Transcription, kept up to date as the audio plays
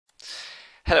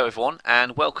Hello everyone,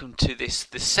 and welcome to the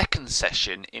second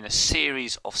session in a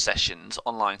series of sessions,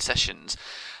 online sessions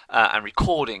and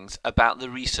recordings about the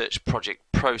research project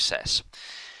process.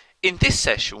 In this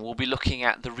session we'll be looking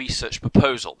at the research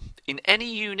proposal. In any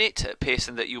unit at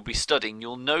Pearson that you'll be studying,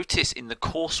 you'll notice in the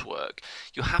coursework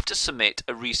you'll have to submit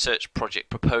a research project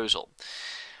proposal.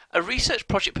 A research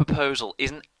project proposal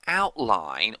is an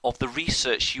outline of the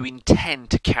research you intend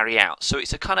to carry out. So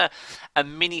it's a kind of a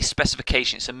mini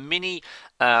specification. It's a mini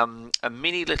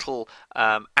little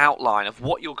outline of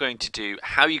what you're going to do,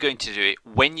 how you're going to do it,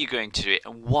 when you're going to do it,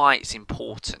 and why it's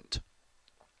important.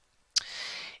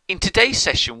 In today's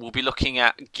session, we'll be looking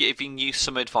at giving you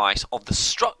some advice of the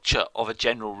structure of a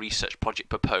general research project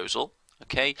proposal.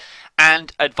 Okay,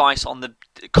 and advice on the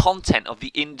content of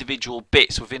the individual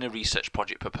bits within a research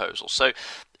project proposal. So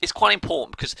it's quite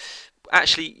important because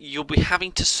actually you'll be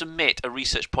having to submit a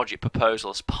research project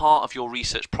proposal as part of your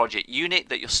research project unit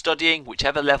that you're studying,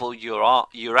 whichever level you're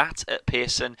at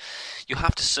Pearson. You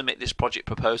have to submit this project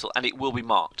proposal and it will be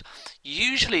marked.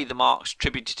 Usually the marks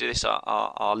attributed to this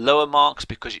are lower marks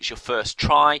because it's your first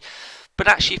try. But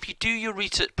actually, if you do your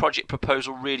research project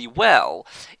proposal really well,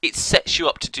 it sets you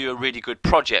up to do a really good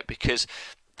project, because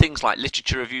things like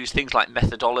literature reviews, things like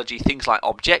methodology, things like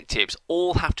objectives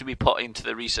all have to be put into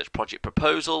the research project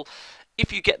proposal.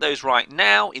 If you get those right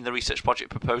now in the research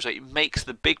project proposal, it makes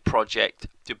the big project,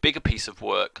 the bigger piece of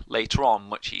work later on,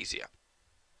 much easier.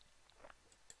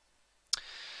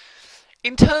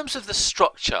 In terms of the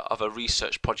structure of a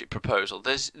research project proposal,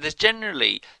 there's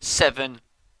generally seven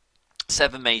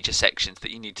major sections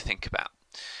that you need to think about.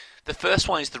 The first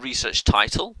one is the research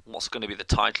title. What's going to be the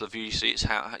title of usually it's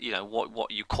how,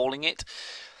 what you're calling it.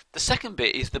 The second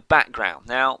bit is the background.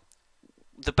 Now,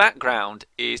 the background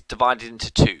is divided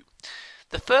into two.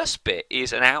 The first bit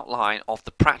is an outline of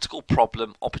the practical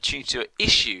problem, opportunity, or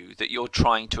issue that you're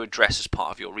trying to address as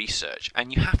part of your research,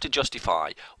 and you have to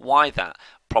justify why that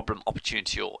problem,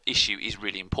 opportunity, or issue is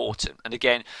really important. And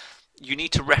again, you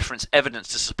need to reference evidence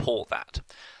to support that.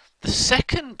 The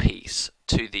second piece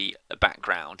to the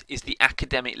background is the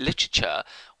academic literature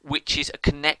which is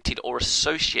connected or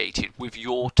associated with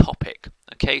your topic.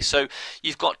 Okay, so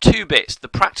you've got two bits, the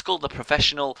practical, the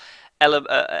professional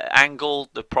angle,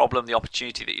 the problem, the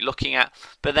opportunity that you're looking at,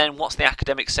 but then what's the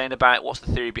academic saying about it, what's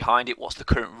the theory behind it, what's the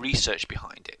current research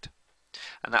behind it.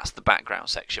 And that's the background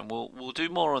section. We'll do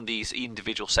more on these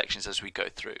individual sections as we go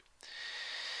through.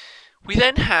 We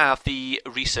then have the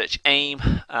research aim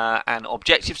and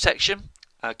objective section,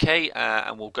 okay,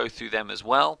 and we'll go through them as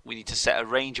well. We need to set a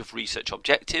range of research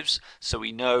objectives so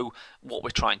we know what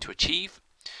we're trying to achieve.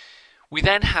 We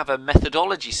then have a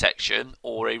methodology section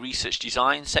or a research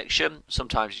design section.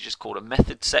 Sometimes it's just called a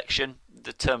method section.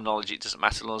 The terminology, it doesn't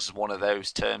matter unless it's one of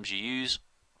those terms you use.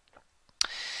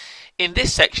 In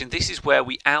this section, this is where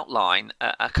we outline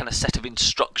a kind of set of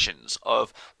instructions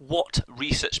of what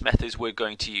research methods we're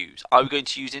going to use. Are we going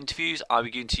to use interviews? Are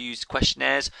we going to use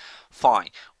questionnaires? Fine.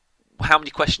 How many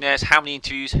questionnaires? How many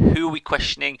interviews? Who are we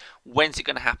questioning? When's it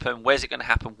going to happen? Where's it going to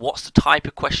happen? What's the type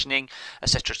of questioning?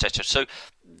 Etc. etc. So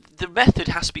the method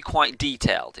has to be quite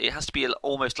detailed. It has to be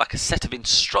almost like a set of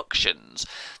instructions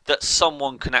that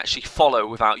someone can actually follow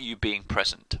without you being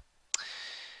present.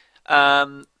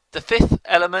 The fifth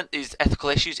element is ethical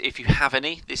issues, if you have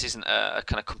any. This isn't a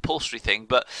kind of compulsory thing,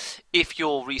 but if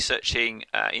you're researching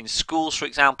in schools, for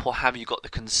example, have you got the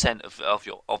consent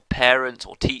of parents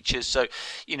or teachers? So,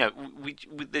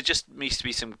 there just needs to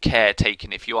be some care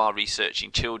taken if you are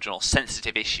researching children or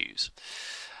sensitive issues.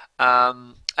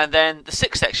 And then the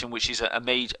sixth section, which is a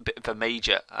bit of a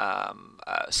major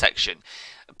section,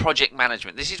 project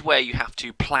management. This is where you have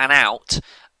to plan out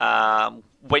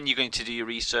when you're going to do your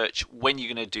research, when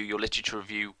you're going to do your literature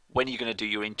review, when you're going to do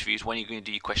your interviews, when you're going to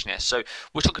do your questionnaires. So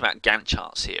we're talking about Gantt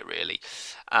charts here, really.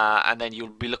 And then you'll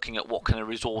be looking at what kind of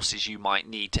resources you might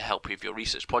need to help with your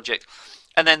research project.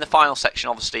 And then the final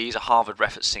section, obviously, is a Harvard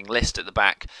referencing list at the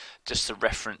back, just to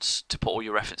put all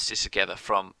your references together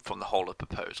from the whole of the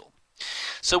proposal.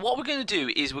 So what we're going to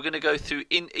do is we're going to go through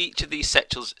in each of these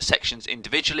sections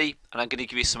individually, and I'm going to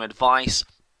give you some advice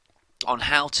on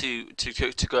how to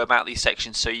go about these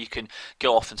sections so you can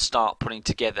go off and start putting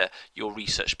together your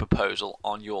research proposal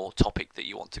on your topic that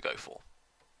you want to go for.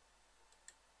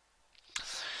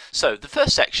 So the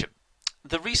first section,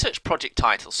 the research project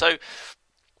title. So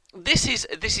this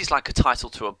is like a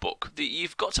title to a book.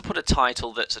 You've got to put a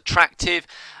title that's attractive,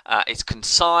 it's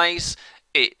concise,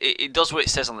 it does what it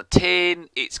says on the tin,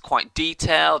 it's quite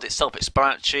detailed, it's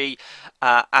self-explanatory,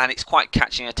 and it's quite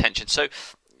catching attention. So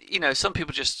you know, some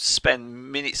people just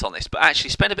spend minutes on this, but actually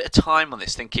spend a bit of time on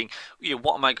this, thinking, you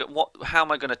know, how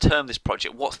am I going to term this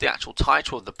project? What's the actual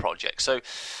title of the project? So,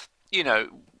 you know,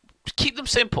 keep them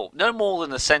simple, no more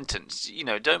than a sentence. You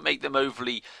know, don't make them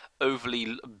overly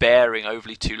bearing,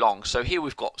 overly too long. So here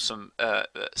we've got some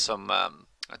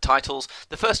titles.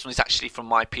 The first one is actually from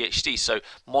my PhD, so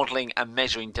modeling and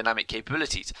measuring dynamic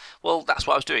capabilities. Well, that's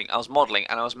what I was doing. I was modeling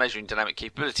and I was measuring dynamic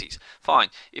capabilities. Fine.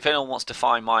 If anyone wants to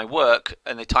find my work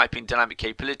and they type in dynamic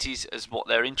capabilities as what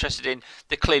they're interested in,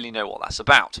 they clearly know what that's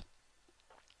about.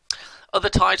 Other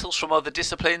titles from other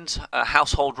disciplines: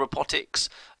 household robotics,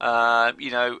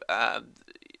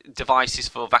 devices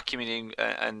for vacuuming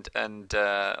and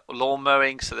lawn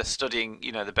mowing. So they're studying,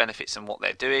 you know, the benefits and what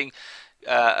they're doing.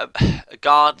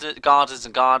 Gardens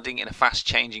and gardening in a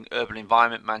fast-changing urban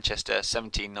environment, Manchester,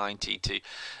 1790 to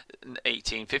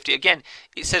 1850. Again,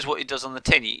 it says what it does on the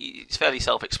tin. It's fairly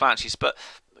self-explanatory, but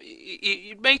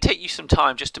it may take you some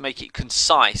time just to make it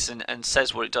concise and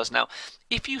says what it does. Now,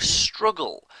 if you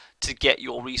struggle to get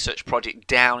your research project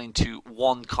down into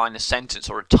one kind of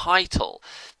sentence or a title,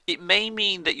 it may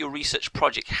mean that your research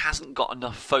project hasn't got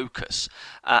enough focus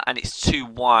and it's too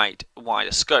wide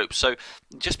a scope. So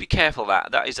just be careful of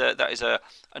that. That is an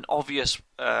obvious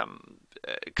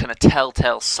kind of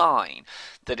telltale sign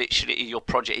that your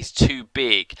project is too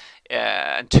big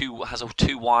and has a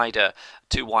too wide a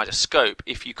scope.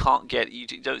 If you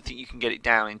don't think you can get it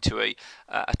down into a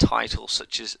title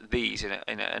such as these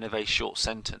in a very short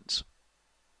sentence.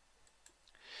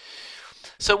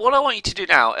 So what I want you to do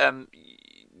now,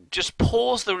 just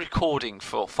pause the recording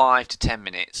for 5 to 10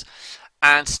 minutes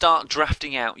and start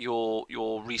drafting out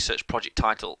your research project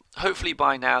title. Hopefully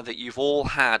by now that you've all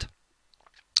had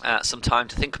some time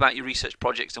to think about your research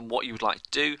projects and what you would like to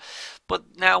do.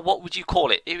 But now, what would you call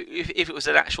it? If it was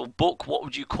an actual book, what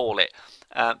would you call it?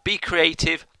 Be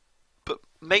creative, but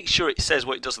make sure it says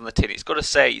what it does on the tin. It's got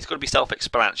to be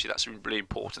self-explanatory. That's really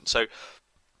important. So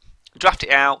draft it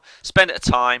out, spend a bit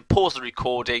of time, pause the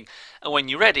recording, and when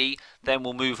you're ready, then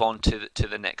we'll move on to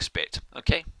the next bit.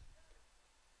 Okay?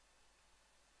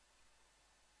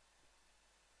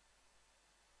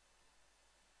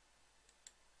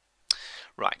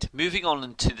 Right, moving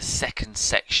on to the second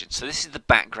section. So this is the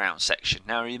background section.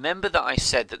 Now remember that I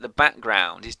said that the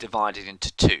background is divided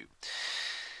into two.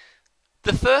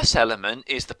 The first element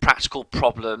is the practical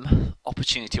problem,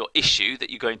 opportunity or issue that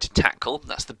you're going to tackle.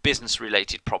 That's the business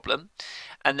related problem.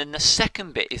 And then the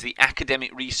second bit is the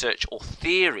academic research or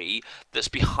theory that's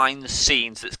behind the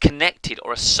scenes, that's connected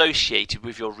or associated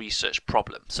with your research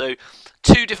problem. So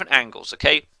two different angles,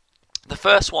 okay? The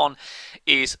first one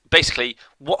is basically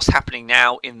what's happening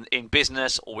now in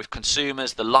business or with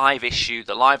consumers, the live issue,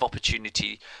 the live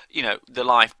opportunity, you know, the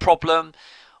live problem.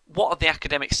 What have the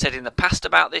academics said in the past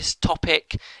about this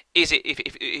topic? Is it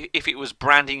if it was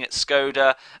branding at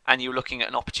Skoda and you're looking at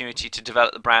an opportunity to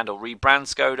develop the brand or rebrand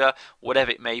Skoda, whatever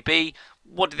it may be,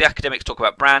 what do the academics talk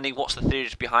about branding? What's the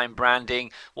theories behind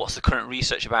branding? What's the current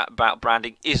research about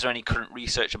branding? Is there any current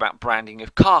research about branding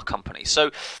of car companies?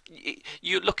 So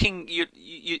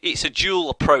it's a dual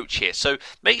approach here. So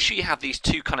make sure you have these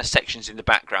two kind of sections in the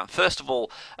background. First of all,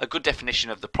 a good definition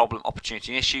of the problem,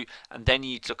 opportunity, and issue, and then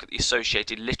you need to look at the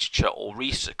associated literature or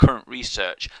current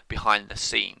research behind the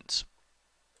scenes.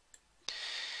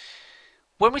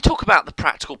 When we talk about the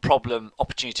practical problem,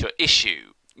 opportunity, or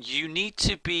issue, you need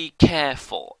to be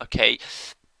careful, okay?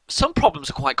 Some problems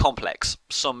are quite complex,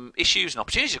 some issues and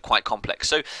opportunities are quite complex,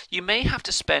 so you may have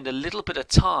to spend a little bit of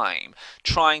time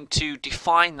trying to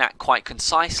define that quite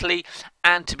concisely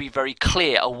and to be very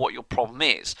clear on what your problem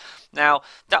is. Now,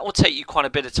 that will take you quite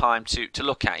a bit of time to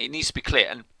look at. It needs to be clear,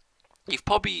 and you've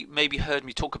probably maybe heard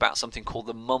me talk about something called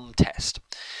the MUM test.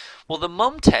 Well, the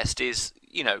MUM test is,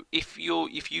 you know, if you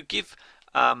give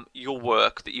your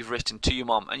work that you've written to your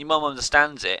mum and your mum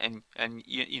understands it, and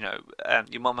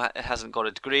your mum hasn't got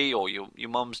a degree, or your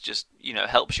mum's just, you know,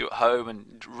 helps you at home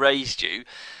and raised you.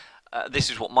 This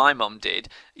is what my mum did.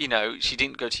 You know, she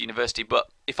didn't go to university, but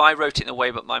if I wrote it in a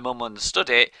way but my mum understood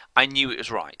it, I knew it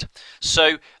was right.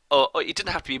 So it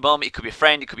didn't have to be mum, it could be a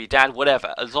friend, it could be dad,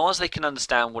 whatever, as long as they can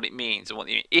understand what it means and what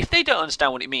they mean. If they don't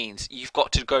understand what it means, you've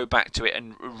got to go back to it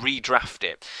and redraft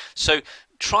it. So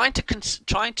trying to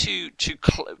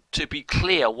be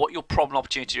clear what your problem,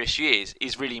 opportunity, or issue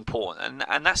is really important,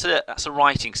 and that's a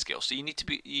writing skill. So you need to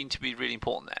be really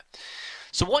important there.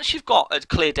 So once you've got a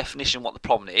clear definition of what the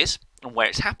problem is and where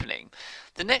it's happening,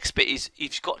 the next bit is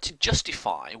you've got to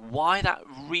justify why that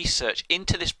research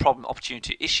into this problem,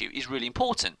 opportunity, issue is really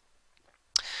important.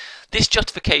 This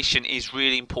justification is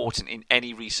really important in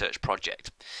any research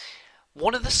project.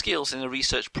 One of the skills in a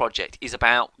research project is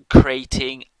about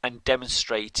creating and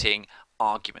demonstrating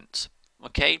arguments.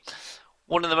 Okay,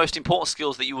 one of the most important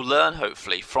skills that you will learn,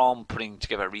 hopefully, from putting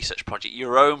together a research project,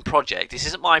 your own project. This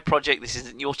isn't my project, this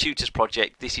isn't your tutor's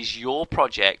project, this is your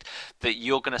project that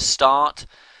you're going to start,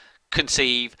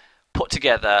 conceive, put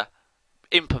together,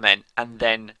 implement, and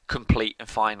then complete and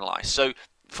finalize. So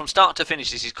from start to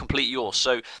finish, this is complete yours.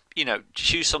 So,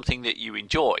 choose something that you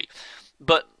enjoy.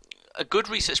 But a good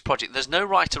research project, there's no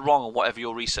right or wrong on whatever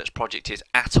your research project is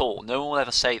at all. No one will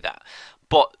ever say that.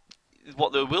 But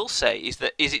what they will say is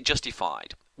that, is it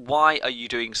justified? Why are you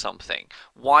doing something?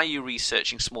 Why are you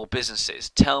researching small businesses?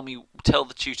 Tell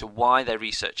the tutor why they're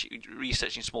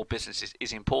researching small businesses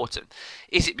is important.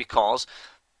 Is it because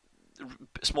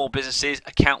small businesses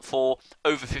account for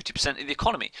over 50% of the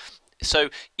economy? So,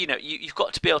 you've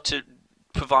got to be able to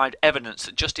provide evidence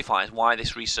that justifies why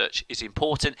this research is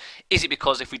important. Is it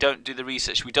because if we don't do the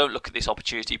research, we don't look at this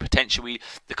opportunity, potentially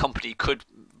the company could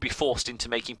be forced into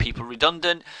making people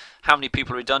redundant? How many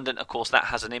people are redundant? Of course, that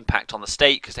has an impact on the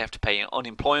state because they have to pay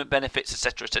unemployment benefits,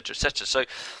 etc., etc., etc. So,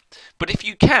 but if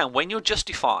you can, when you're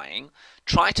justifying,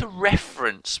 try to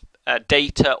reference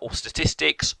data or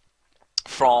statistics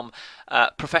from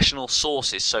professional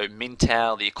sources, so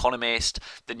Mintel, The Economist,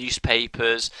 the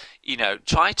newspapers,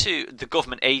 the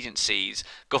government agencies,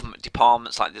 government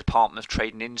departments like the Department of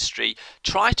Trade and Industry,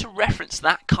 try to reference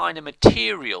that kind of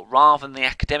material rather than the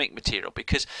academic material,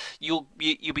 because you'll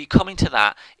be coming to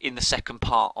that in the second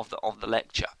part of the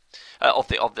lecture, of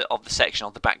the section,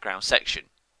 of the background section.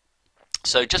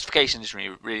 So justification is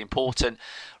really, really important.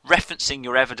 Referencing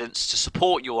your evidence to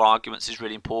support your arguments is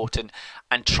really important,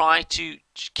 and try to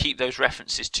keep those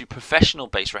references to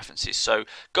professional-based references. So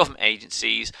government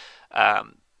agencies,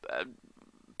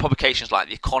 publications like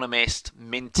The Economist,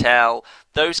 Mintel,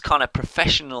 those kind of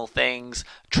professional things,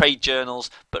 trade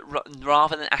journals, but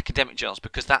rather than academic journals,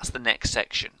 because that's the next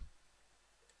section.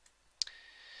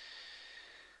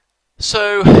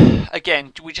 So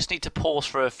again, we just need to pause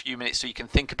for a few minutes so you can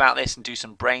think about this and do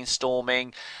some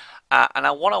brainstorming.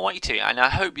 And what I want you to, and I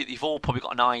hope that you've all probably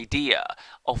got an idea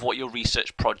of what your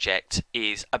research project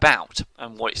is about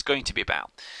and what it's going to be about.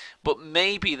 But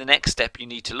maybe the next step you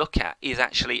need to look at is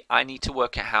actually, I need to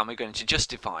work out how am I going to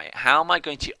justify it? How am I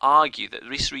going to argue that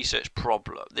this research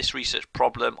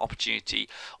problem, opportunity,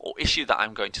 or issue that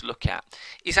I'm going to look at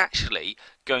is actually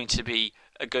going to be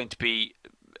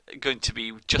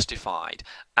justified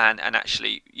and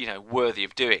actually worthy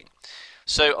of doing.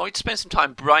 So I would spend some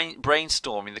time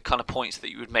brainstorming the kind of points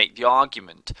that you would make, the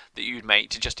argument that you would make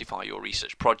to justify your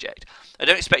research project. I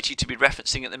don't expect you to be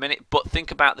referencing at the minute, but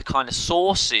think about the kind of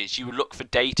sources you would look for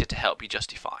data to help you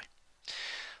justify.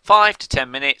 5 to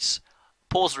 10 minutes,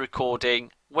 pause the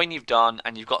recording. When you've done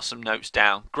and you've got some notes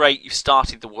down, great, you've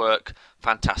started the work,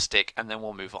 fantastic, and then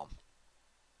we'll move on.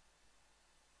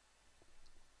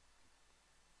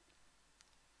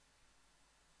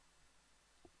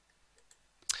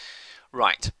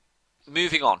 Right,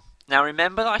 moving on. Now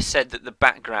remember that I said that the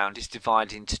background is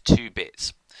divided into 2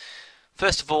 bits.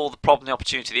 First of all, the problem, the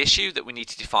opportunity, the issue that we need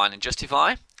to define and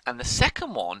justify. And the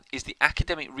second one is the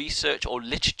academic research or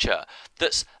literature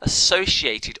that's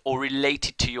associated or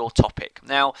related to your topic.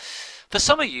 Now, for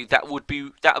some of you, that would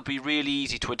be really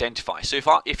easy to identify. So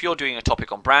if you're doing a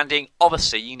topic on branding,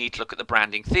 obviously you need to look at the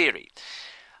branding theory.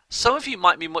 Some of you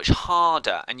might be much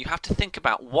harder, and you have to think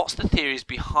about what's the theories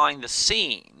behind the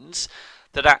scenes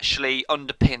that actually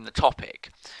underpin the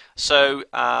topic. So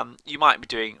you might be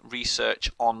doing research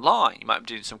online, you might be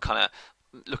doing some kind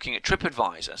of looking at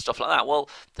TripAdvisor and stuff like that. Well,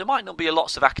 there might not be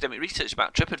lots of academic research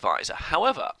about TripAdvisor.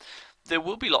 However, there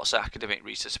will be lots of academic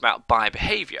research about buyer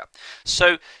behavior.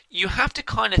 So you have to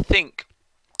kind of think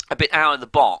a bit out of the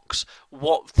box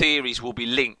what theories will be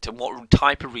linked and what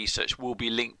type of research will be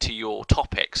linked to your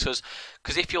topics,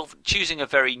 because if you're choosing a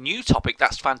very new topic,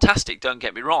 that's fantastic, don't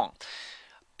get me wrong.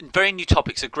 Very new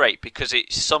topics are great because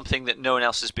it's something that no one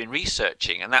else has been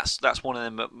researching, and that's one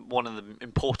of the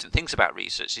important things about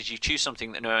research, is you choose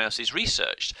something that no one else has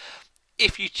researched.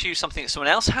 If you choose something that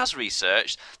someone else has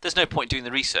researched, there's no point doing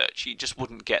the research. You just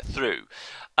wouldn't get through.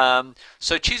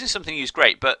 So choosing something new is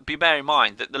great, but bear in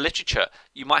mind that the literature,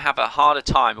 you might have a harder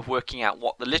time of working out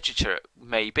what the literature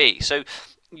may be. So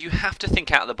you have to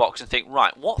think out of the box and think,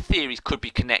 right, what theories could be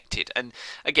connected? And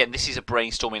again, this is a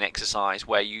brainstorming exercise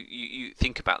where you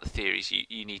think about the theories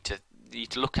you need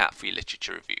to look at for your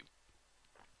literature review.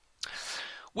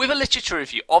 With a literature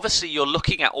review, obviously you're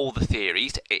looking at all the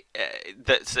theories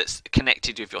that's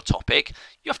connected with your topic.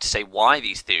 You have to say why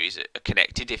these theories are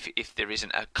connected if there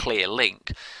isn't a clear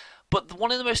link. But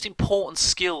one of the most important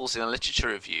skills in a literature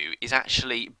review is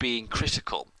actually being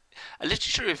critical. A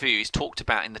literature review is talked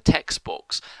about in the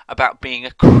textbooks about being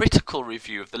a critical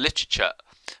review of the literature.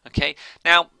 Okay,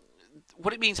 now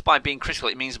what it means by being critical,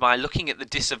 it means by looking at the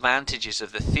disadvantages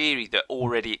of the theory that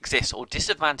already exists, or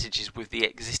disadvantages with the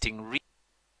existing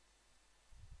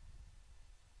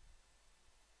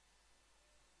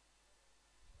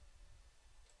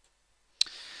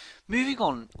Moving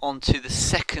on to the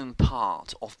second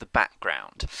part of the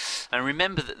background, and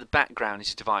remember that the background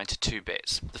is divided into two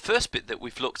bits. The first bit that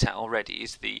we've looked at already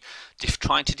is the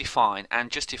trying to define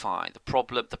and justify the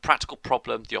problem, the practical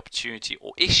problem, the opportunity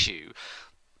or issue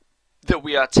that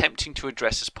we are attempting to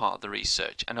address as part of the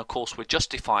research. And of course we're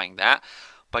justifying that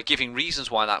by giving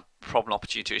reasons why that problem,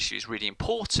 opportunity, issue is really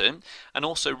important, and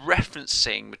also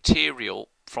referencing material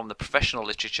from the professional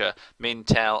literature,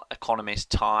 Mintel,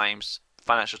 Economist, Times,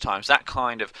 Financial Times, that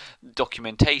kind of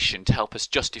documentation to help us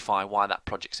justify why that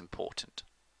project's important.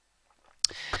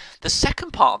 The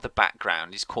second part of the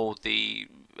background is called the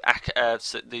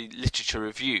literature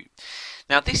review.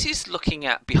 Now this is looking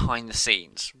at behind the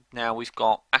scenes. Now we've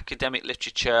got academic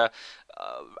literature,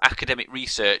 academic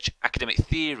research, academic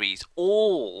theories,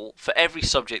 all for every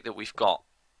subject that we've got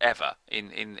ever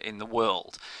in the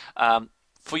world.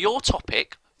 For your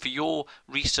topic, for your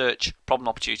research problem,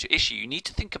 opportunity, issue, you need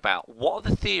to think about what are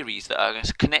the theories that are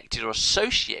connected or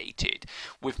associated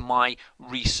with my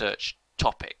research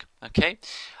topic. Okay,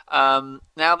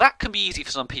 now that can be easy for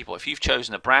some people. If you've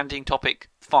chosen a branding topic,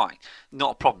 fine,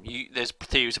 not a problem. There's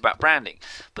theories about branding,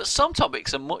 but some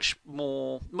topics are much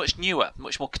newer,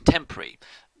 much more contemporary.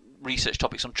 Research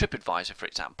topics on TripAdvisor, for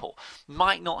example,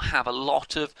 might not have a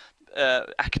lot of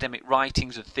academic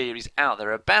writings and theories out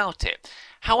there about it.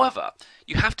 However,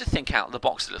 you have to think out of the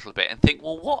box a little bit and think,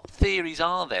 well, what theories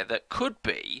are there that could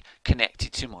be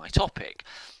connected to my topic?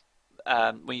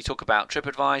 When you talk about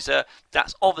TripAdvisor,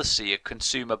 that's obviously a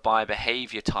consumer buyer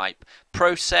behavior type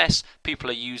process.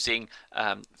 People are using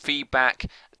feedback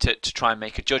to try and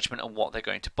make a judgment on what they're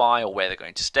going to buy or where they're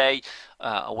going to stay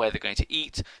or where they're going to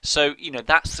eat. So, you know,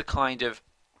 that's the kind of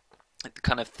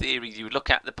theory you would look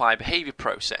at, the buyer behavior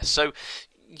process. So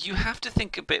you have to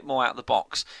think a bit more out of the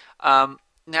box.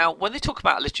 Now, when they talk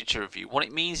about literature review, what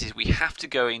it means is we have to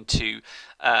go into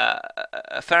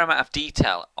a fair amount of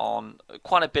detail on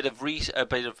quite a bit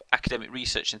of academic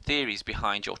research and theories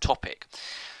behind your topic.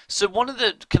 So one of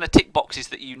the kind of tick boxes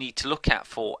that you need to look at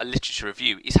for a literature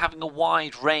review is having a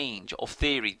wide range of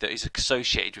theory that is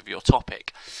associated with your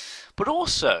topic. But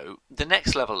also, the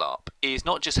next level up is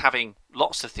not just having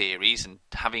lots of theories and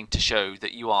having to show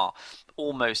that you are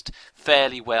almost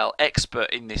fairly well expert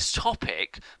in this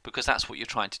topic, because that's what you're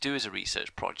trying to do as a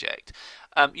research project.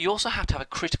 You also have to have a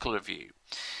critical review.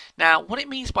 Now, what it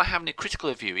means by having a critical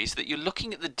review is that you're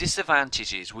looking at the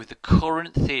disadvantages with the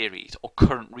current theories or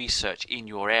current research in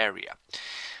your area.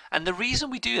 And the reason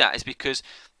we do that is because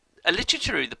a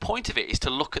literature review, the point of it is to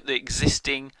look at the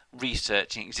existing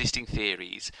research and existing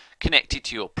theories connected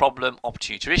to your problem,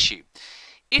 opportunity, or issue.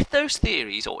 If those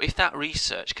theories or if that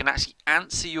research can actually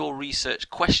answer your research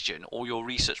question or your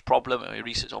research problem or your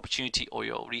research opportunity or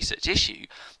your research issue,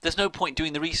 there's no point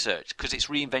doing the research because it's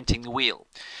reinventing the wheel.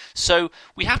 So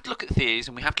we have to look at theories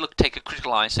and we have to take a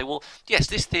critical eye and say, well, yes,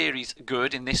 this theory's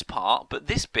good in this part, but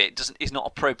this bit is not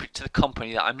appropriate to the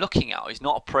company that I'm looking at, or it's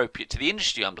not appropriate to the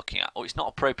industry I'm looking at, or it's not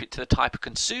appropriate to the type of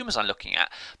consumers I'm looking at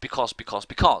because.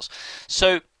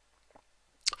 So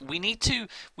we need to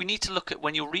look at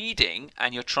when you're reading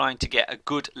and you're trying to get a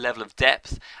good level of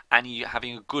depth and you're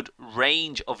having a good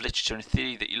range of literature and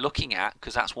theory that you're looking at,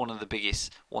 because that's one of the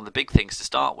big things to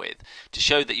start with, to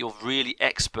show that you're really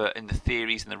expert in the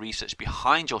theories and the research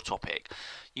behind your topic.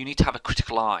 You need to have a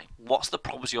critical eye. What's the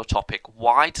problems of your topic?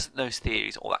 Why doesn't those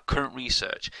theories or that current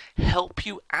research help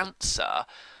you answer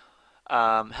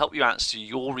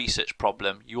your research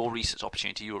problem, your research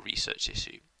opportunity, your research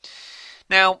issue?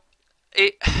 Now,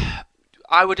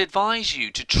 I would advise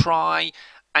you to try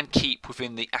and keep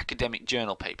within the academic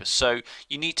journal papers. So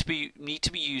you need to be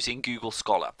using Google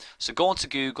Scholar. So go onto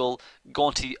Google, go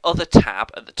onto the other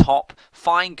tab at the top,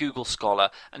 find Google Scholar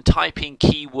and type in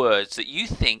keywords that you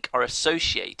think are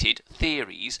associated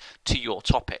theories to your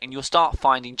topic, and you'll start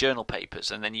finding journal papers,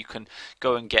 and then you can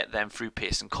go and get them through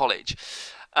Pearson College.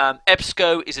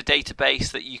 EBSCO is a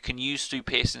database that you can use through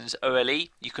Pearson's OLE.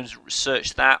 You can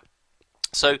search that.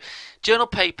 So journal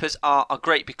papers are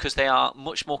great because they are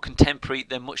much more contemporary,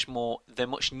 they're much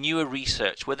newer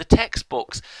research, where the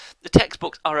textbooks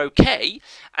are okay,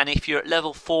 and if you're at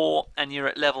level 4 and you're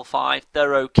at level 5,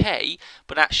 they're okay,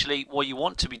 but actually what you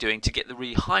want to be doing to get the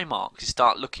really high marks is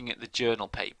start looking at the journal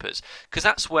papers, because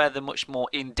that's where the much more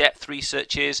in-depth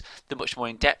research is, the much more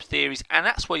in-depth theories, and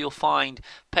that's where you'll find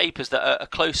papers that are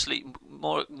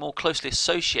more closely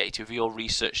associated with your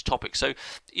research topic. So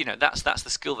that's the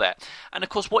skill there. And of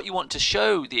course, what you want to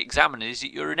show the examiner is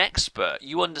that you're an expert.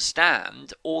 You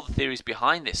understand all the theories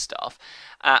behind this stuff,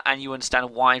 and you understand a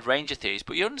wide range of theories,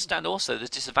 but you understand also the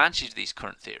disadvantages of these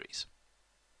current theories.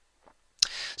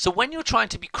 So when you're trying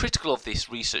to be critical of this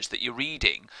research that you're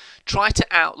reading, try to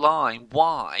outline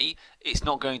why it's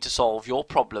not going to solve your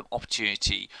problem,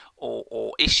 opportunity,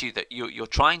 or issue that you're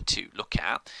trying to look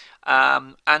at,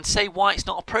 and say why it's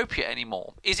not appropriate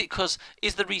anymore. Is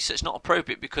the research not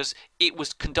appropriate because it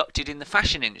was conducted in the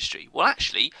fashion industry? Well,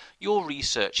 actually, you're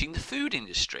researching the food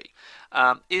industry.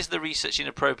 Is the research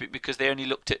inappropriate because they only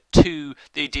looked at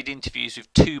they did interviews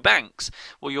with 2 banks?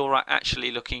 Well, you're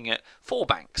actually looking at 4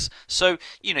 banks. So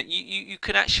you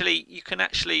can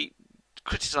actually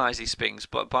criticize these things,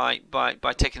 but by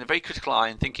taking a very critical eye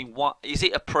and thinking, what is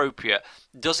it appropriate?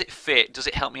 Does it fit? Does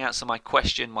it help me answer my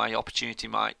question, my opportunity,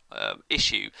 my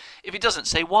issue? If it doesn't,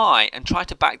 say why, and try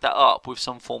to back that up with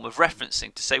some form of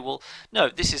referencing to say, well, no,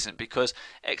 this isn't because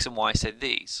X and Y said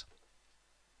these.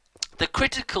 The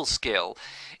critical skill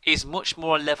is much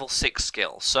more a level 6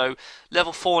 skill. So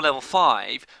level 4, level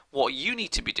 5, what you need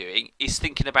to be doing is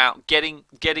thinking about getting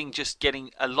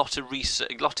a lot of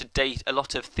research, a lot of data, a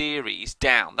lot of theories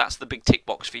down. That's the big tick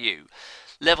box for you.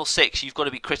 Level 6, you've got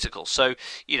to be critical. So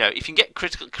if you can get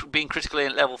being critical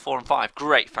in level 4 and 5,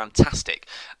 great, fantastic.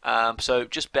 So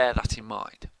just bear that in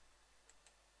mind.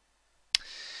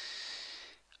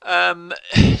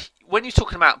 When you're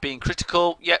talking about being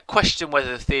critical, question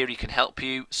whether the theory can help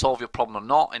you solve your problem or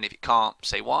not, and if it can't,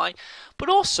 say why. But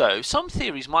also, some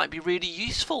theories might be really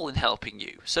useful in helping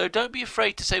you. So don't be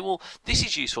afraid to say, well, this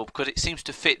is useful because it seems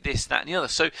to fit this, that, and the other.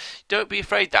 So don't be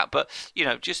afraid of that. But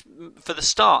just for the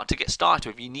start, to get started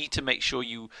with, you need to make sure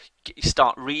you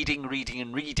start reading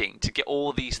to get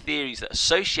all these theories that are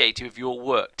associated with your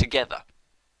work together.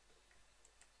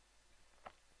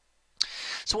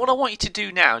 So what I want you to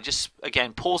do now, just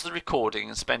again pause the recording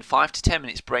and spend 5 to 10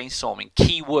 minutes brainstorming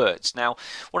keywords. Now,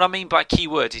 what I mean by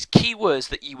keywords is keywords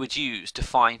that you would use to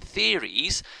find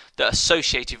theories that are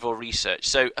associated with your research.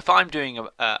 So if I'm doing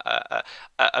a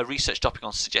research topic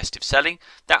on suggestive selling,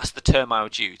 that's the term I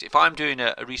would use. If I'm doing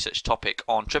a research topic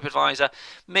on TripAdvisor,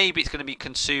 maybe it's going to be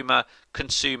consumer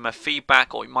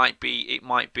feedback, or it might be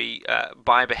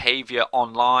buyer behavior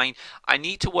online. I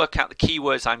need to work out the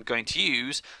keywords I'm going to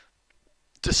use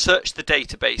to search the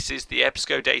databases, the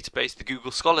EBSCO database, the Google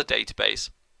Scholar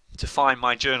database, to find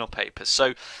my journal papers.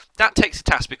 So that takes a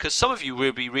task, because some of you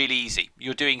will be really easy.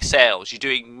 You're doing sales, you're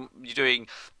doing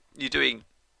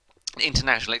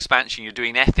international expansion, you're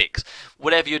doing ethics,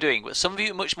 whatever you're doing. But some of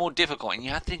you are much more difficult, and you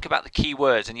have to think about the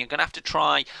keywords, and you're going to have to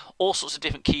try all sorts of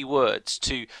different keywords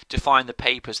to find the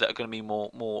papers that are going to be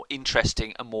more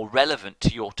interesting and more relevant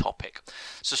to your topic.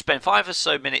 So spend 5 or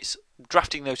so minutes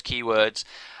drafting those keywords.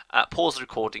 Pause the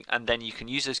recording, and then you can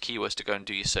use those keywords to go and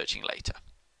do your searching later.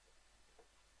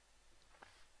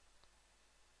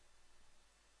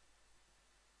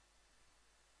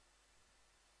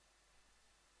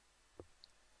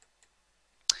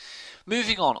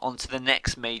 Moving on to the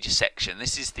next major section.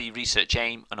 This is the research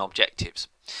aim and objectives.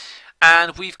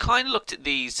 And we've kind of looked at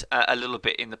these a little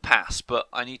bit in the past, but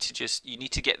you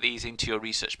need to get these into your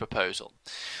research proposal.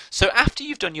 So after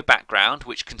you've done your background,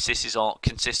 which consists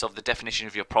of the definition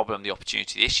of your problem, the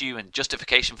opportunity, the issue, and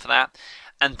justification for that,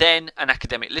 and then an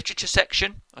academic literature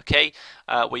section, okay,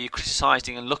 where you're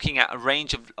criticising and looking at a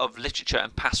range of literature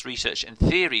and past research and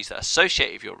theories that are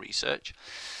associated with your research.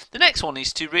 The next one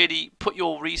is to really put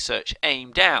your research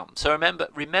aim down. So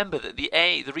remember that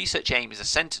the research aim is a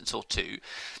sentence or two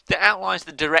that outlines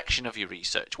the direction of your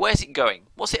research. Where's it going?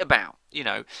 What's it about?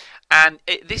 And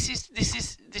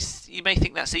this you may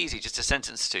think that's easy, just a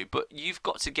sentence or two, but you've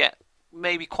got to get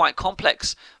maybe quite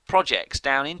complex projects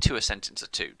down into a sentence or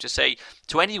two to say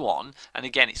to anyone, and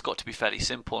again it's got to be fairly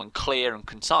simple and clear and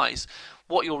concise,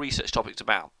 what your research topic's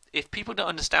about. If people don't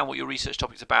understand what your research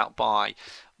topic's about by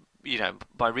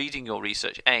reading your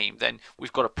research aim, then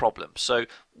we've got a problem. So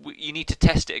you need to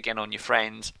test it again on your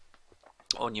friends,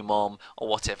 on your mom, or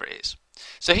whatever it is.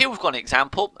 So here we've got an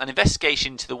example, an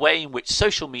investigation into the way in which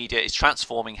social media is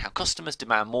transforming how customers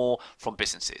demand more from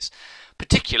businesses.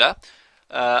 Particular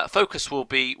focus will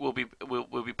be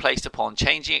placed upon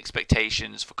changing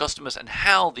expectations for customers and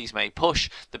how these may push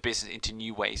the business into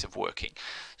new ways of working.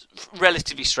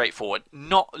 Relatively straightforward,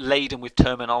 not laden with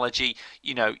terminology.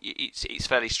 It's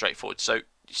fairly straightforward. So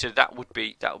that would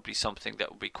be something that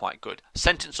would be quite good. A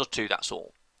sentence or two, that's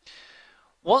all.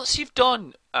 Once you've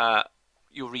done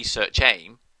your research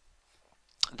aim,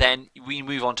 then we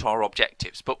move on to our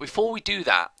objectives. But before we do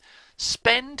that,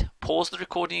 pause the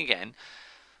recording again.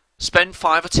 Spend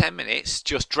 5 or 10 minutes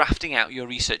just drafting out your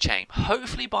research aim.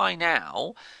 Hopefully by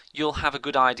now you'll have a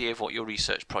good idea of what your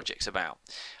research project's about.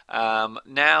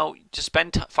 Now just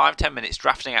spend 5 or 10 minutes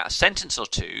drafting out a sentence or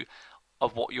two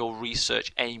of what your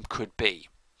research aim could be.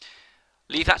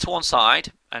 Leave that to one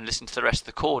side and listen to the rest of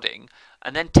the recording,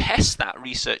 and then test that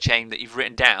research aim that you've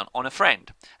written down on a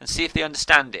friend and see if they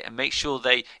understand it, and make sure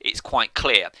it's quite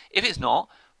clear. If it's not,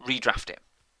 redraft it.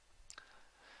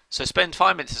 So spend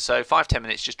 5 minutes or so, 5-10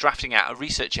 minutes, just drafting out a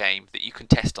research aim that you can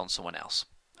test on someone else,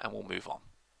 and we'll move on.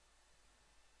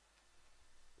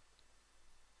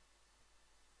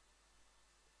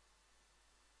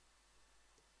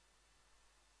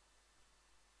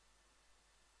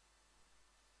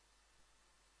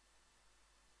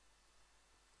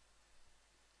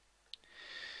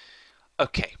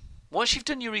 Okay, once you've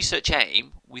done your research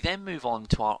aim, we then move on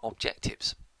to our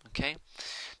objectives. Okay,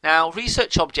 now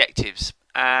research objectives,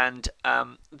 and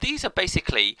these are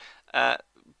basically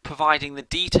providing the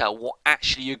detail what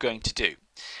actually you're going to do.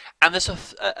 And there's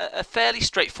a fairly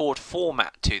straightforward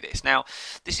format to this. Now,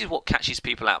 this is what catches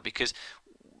people out, because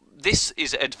this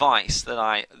is advice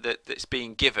that's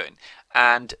being given,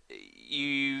 and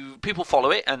people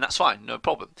follow it, and that's fine, no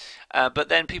problem. But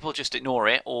then people just ignore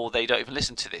it, or they don't even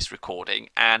listen to this recording,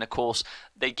 and of course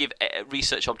they give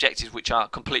research objectives which are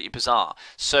completely bizarre.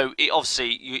 So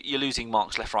obviously you're losing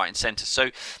marks left, right, and centre.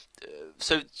 So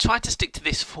try to stick to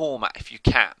this format if you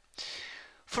can.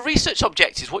 For research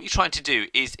objectives, what you're trying to do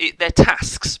is they're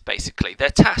tasks, basically. They're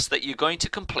tasks that you're going to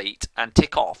complete and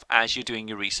tick off as you're doing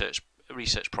your research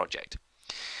project.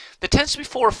 There tends to be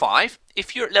 4 or 5.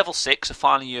 If you're at level 6, a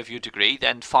final year of your degree,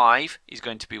 then 5 is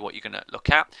going to be what you're going to look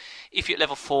at. If you're at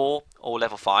level 4 or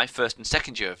level 5, first and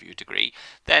second year of your degree,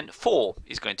 then 4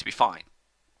 is going to be fine.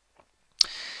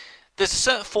 There's a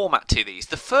certain format to these.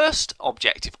 The first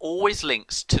objective always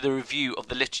links to the review of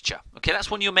the literature. Okay, that's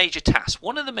one of your major tasks.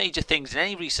 One of the major things in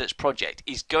any research project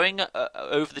is going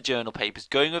over the journal papers,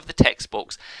 going over the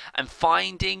textbooks, and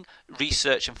finding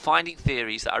research and finding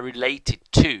theories that are related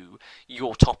to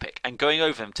your topic, and going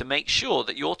over them to make sure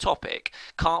that your topic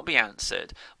can't be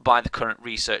answered by the current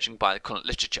research and by the current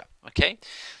literature. Okay,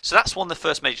 so that's one of the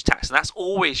first major tasks, and that's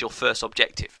always your first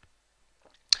objective.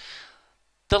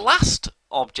 The last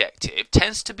objective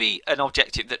tends to be an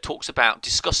objective that talks about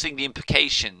discussing the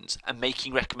implications and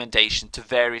making recommendations to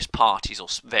various parties or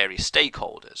various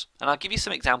stakeholders. And I'll give you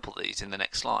some examples of these in the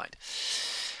next slide.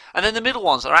 And then the middle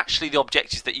ones are actually the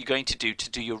objectives that you're going to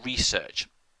do your research.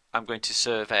 I'm going to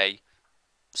survey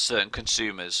certain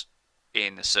consumers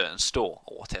in a certain store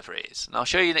or whatever it is. And I'll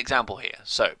show you an example here.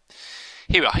 So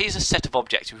here we are. Here's a set of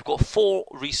objectives. We've got 4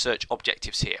 research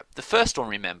objectives here. The first one,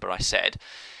 remember I said,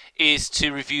 is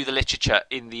to review the literature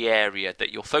in the area that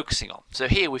you're focusing on. So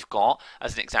here we've got,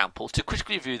 as an example, to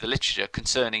critically review the literature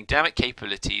concerning dynamic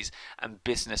capabilities and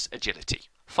business agility.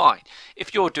 Fine.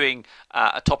 If you're doing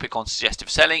a topic on suggestive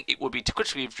selling, it would be to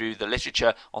critically review the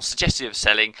literature on suggestive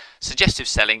selling,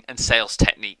 and sales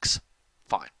techniques.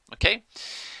 Fine. Okay.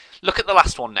 Look at the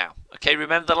last one now. Okay,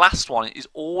 remember the last one is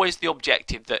always the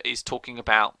objective that is talking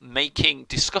about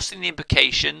discussing the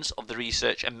implications of the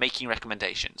research and making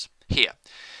recommendations. Here,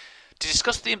 to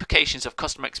discuss the implications of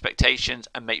customer expectations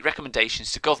and make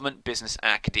recommendations to government, business,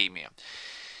 and academia.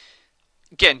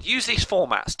 Again, use these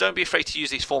formats. Don't be afraid to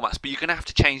use these formats, but you're going to have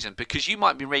to change them, because you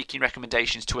might be making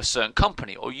recommendations to a certain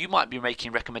company, or you might be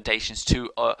making recommendations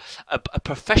to a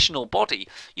professional body,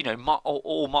 you know,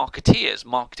 or marketeers,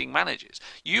 marketing managers.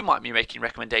 You might be making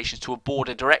recommendations to a board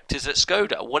of directors at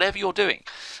Skoda, whatever you're doing.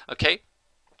 Okay.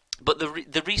 But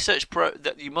the research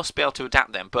that you must be able to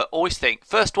adapt them. But always think,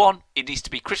 first one, it needs to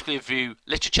be critically review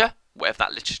literature, whatever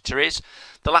that literature is.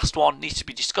 The last one needs to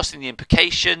be discussing the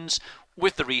implications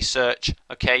with the research,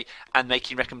 okay, and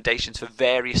making recommendations for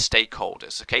various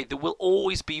stakeholders. Okay, there will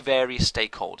always be various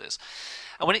stakeholders.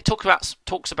 And when it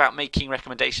talks about making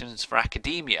recommendations for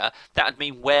academia, that would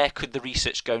mean where could the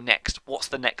research go next? What's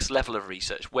the next level of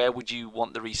research? Where would you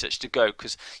want the research to go?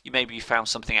 Because maybe you found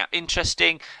something out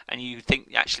interesting and you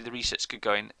think actually the research could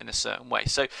go in a certain way.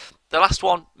 So the last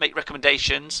one, make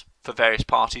recommendations for various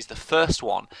parties. The first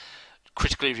one,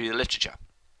 critically review the literature.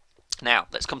 Now,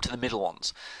 let's come to the middle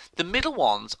ones. The middle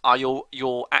ones are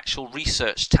your actual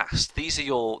research tasks. These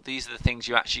are the things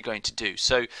you're actually going to do.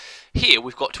 So here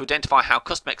we've got to identify how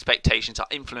customer expectations are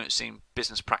influencing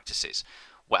business practices.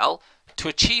 Well, to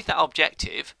achieve that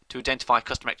objective, to identify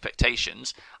customer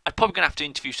expectations, I'm probably going to have to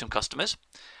interview some customers.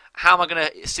 How am I going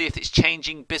to see if it's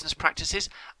changing business practices?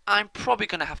 I'm probably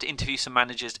going to have to interview some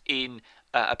managers in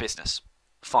a business.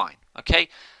 Fine, okay?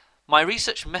 My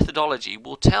research methodology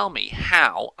will tell me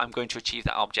how I'm going to achieve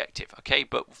that objective, okay?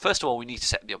 But first of all, we need to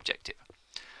set the objective.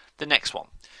 The next one,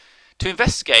 To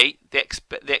investigate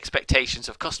the expectations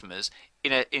of customers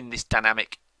in this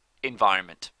dynamic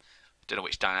environment. I don't know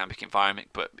which dynamic environment,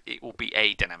 but it will be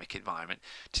a dynamic environment.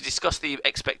 To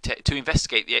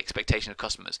investigate the expectation of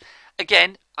customers.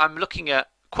 Again, I'm looking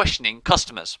at questioning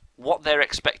customers, what their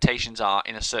expectations are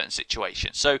in a certain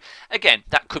situation. So again,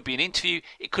 that could be an interview,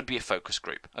 it could be a focus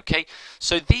group. Okay,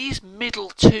 so these middle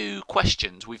two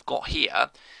questions we've got here,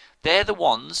 they're the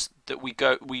ones that we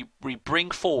bring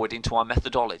forward into our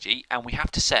methodology, and we have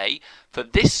to say for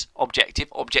this objective,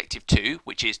 objective 2,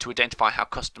 which is to identify how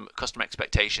customer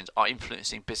expectations are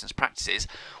influencing business practices,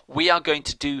 we are going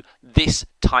to do this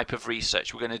type of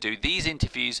research. We're going to do these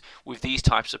interviews with these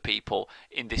types of people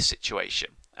in this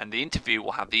situation, and the interview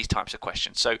will have these types of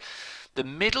questions. So the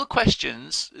middle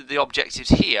questions, the objectives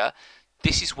here,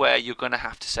 this is where you're going to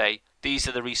have to say these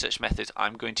are the research methods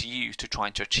I'm going to use to try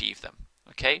to achieve them.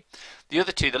 Okay, the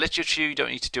other two, the literature, you don't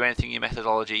need to do anything in your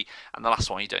methodology, and the last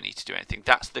one, you don't need to do anything.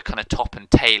 That's the kind of top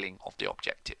and tailing of the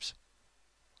objectives.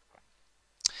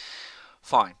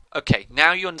 Fine. Okay,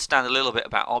 now you understand a little bit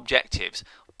about objectives.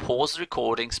 Pause the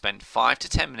recording, spend 5 to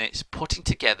 10 minutes putting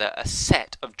together a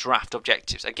set of draft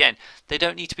objectives. Again, they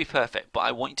don't need to be perfect, but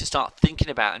I want you to start thinking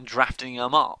about and drafting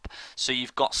them up so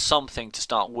you've got something to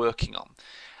start working on.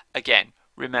 Again,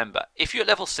 remember, if you're at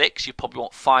level 6, you probably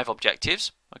want 5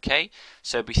 objectives. Okay,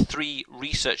 so it'll be 3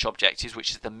 research objectives,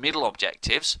 which is the middle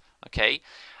objectives. Okay,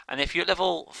 and if you're at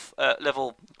level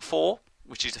 4,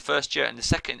 which is the first year and the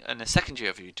second year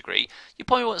of your degree, you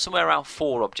probably want somewhere around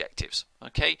 4 objectives.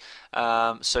 Okay,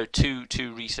 so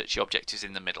two research objectives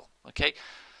in the middle. Okay,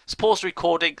 so pause the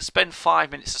recording, spend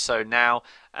 5 minutes or so now,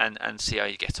 and see how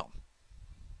you get on.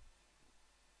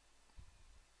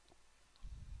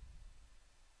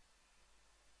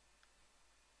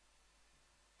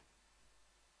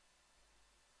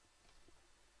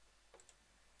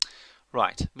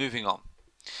 Right, moving on.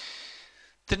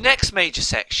 The next major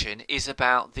section is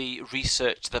about the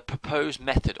research, the proposed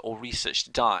method or research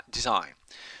design.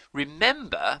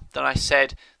 Remember that I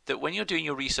said that when you're doing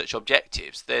your research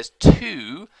objectives, there's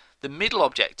 2, the middle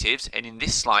objectives, and in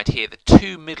this slide here, the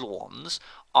 2 middle ones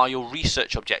are your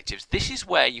research objectives. This is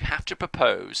where you have to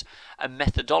propose a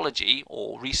methodology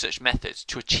or research methods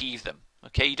to achieve them.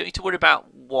 Okay, you don't need to worry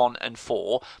about 1 and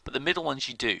 4, but the middle ones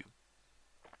you do.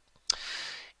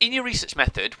 In your research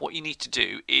method, what you need to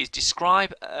do is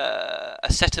describe a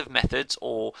set of methods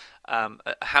or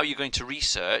how you're going to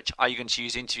research. Are you going to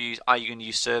use interviews? Are you going to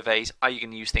use surveys? Are you going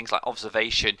to use things like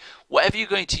observation? Whatever you're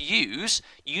going to use,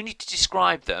 you need to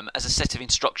describe them as a set of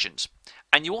instructions.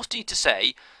 And you also need to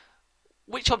say,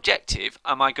 which objective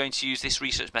am I going to use this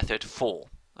research method for?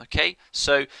 Okay,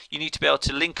 so you need to be able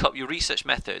to link up your research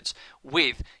methods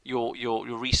with your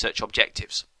research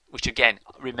objectives, which again,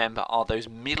 remember, are those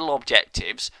middle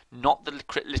objectives, not the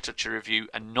literature review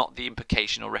and not the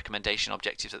implication or recommendation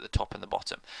objectives at the top and the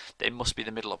bottom. They must be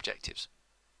the middle objectives.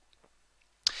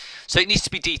 So it needs to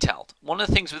be detailed. One of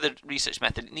the things with the research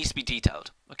method, it needs to be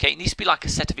detailed. Okay, it needs to be like a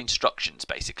set of instructions,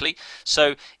 basically.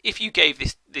 So if you gave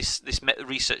this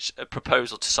research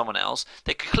proposal to someone else,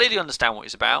 they could clearly understand what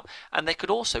it's about, and they could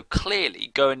also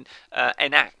clearly go and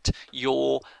enact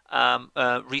your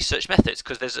research methods,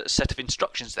 because there's a set of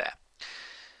instructions there.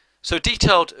 So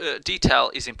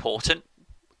detail is important.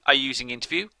 Are you using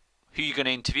interview? Who are you going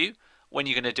to interview? When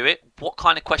you're going to do it? What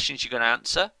kind of questions you're going to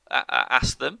answer?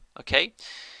 Ask them. Okay.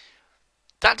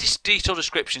 That detailed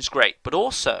description is great, but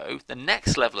also the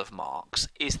next level of marks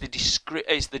is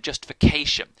the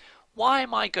justification. Why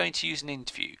am I going to use an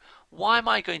interview? Why am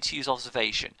I going to use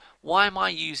observation? Why am I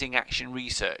using action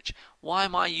research? Why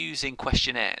am I using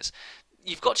questionnaires?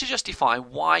 You've got to justify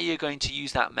why you're going to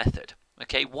use that method.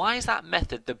 Okay, why is that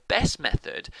method the best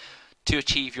method to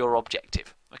achieve your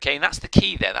objective? Okay, and that's the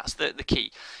key there. That's the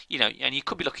key. You know, and you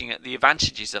could be looking at the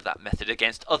advantages of that method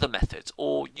against other methods,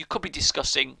 or you could be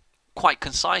discussing quite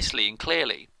concisely and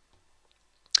clearly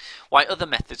why other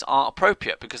methods aren't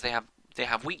appropriate because they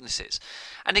have weaknesses.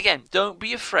 And again, don't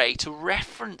be afraid to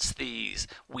reference these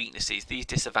weaknesses, these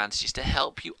disadvantages, to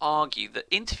help you argue that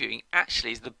interviewing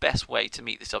actually is the best way to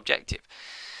meet this objective.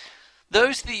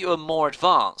 Those that are more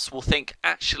advanced will think,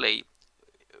 actually,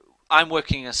 I'm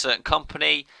working in a certain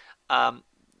company,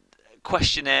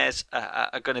 questionnaires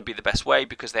are going to be the best way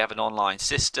because they have an online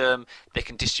system. They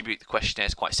can distribute the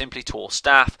questionnaires quite simply to all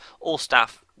staff. All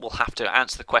staff will have to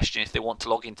answer the question if they want to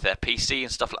log into their PC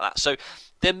and stuff like that. So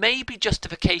there may be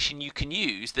justification you can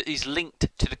use that is linked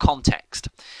to the context,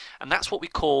 and that's what we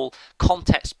call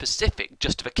context-specific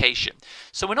justification.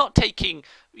 So we're not taking,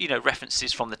 you know,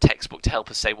 references from the textbook to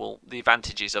help us say, well, the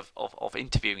advantages of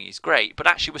interviewing is great, but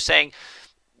actually we're saying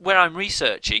where I'm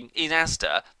researching in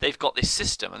Asda, they've got this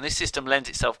system, and this system lends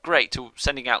itself great to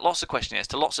sending out lots of questionnaires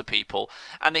to lots of people,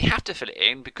 and they have to fill it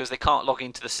in because they can't log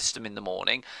into the system in the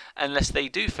morning unless they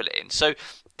do fill it in. So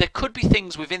there could be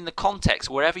things within the context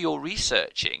wherever you're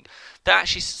researching that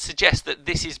actually suggest that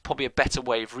this is probably a better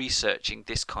way of researching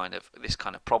this kind of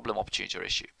problem, opportunity, or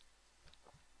issue.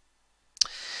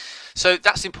 So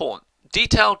that's important.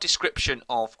 Detailed description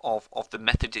of the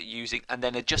method that you're using, and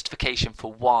then a justification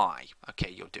for why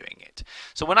you're doing it.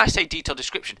 So when I say detailed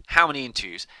description, how many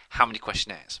interviews, how many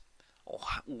questionnaires, or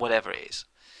whatever it is.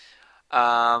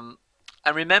 And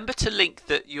remember to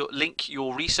link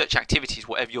your research activities,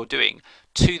 whatever you're doing,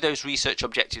 to those research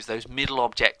objectives, those middle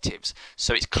objectives.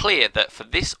 So it's clear that for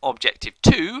this objective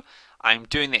 2, I'm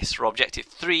doing this. For objective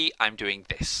 3, I'm doing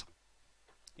this.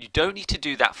 You don't need to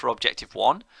do that for objective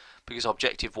 1, because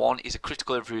objective 1 is a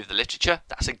critical review of the literature.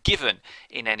 That's a given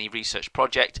in any research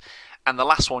project. And the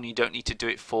last one you don't need to do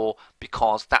it for,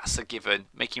 because that's a given.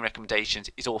 Making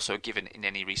recommendations is also a given in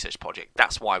any research project.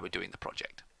 That's why we're doing the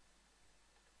project.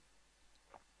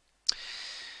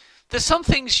 There's some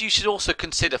things you should also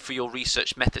consider for your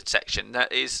research method section.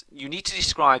 That is, you need to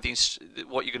describe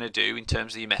what you're going to do in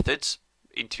terms of your methods,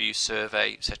 interview,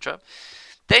 survey, etc.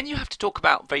 Then you have to talk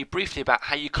about very briefly about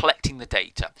how you're collecting the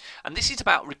data, and this is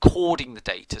about recording the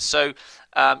data. So,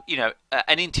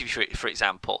 an interview, for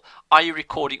example, are you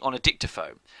recording on a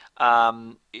dictaphone?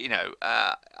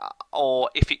 Or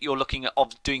if you're looking at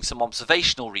doing some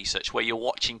observational research where you're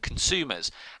watching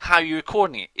consumers, how are you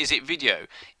recording it? Is it video?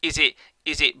 Is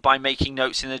it by making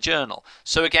notes in a journal?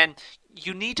 So again,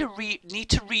 you need to read.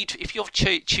 If you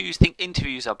think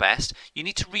interviews are best, you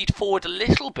need to read forward a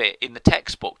little bit in the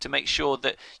textbook to make sure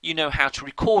that you know how to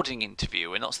record an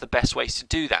interview, and that's the best ways to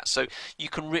do that. So you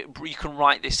can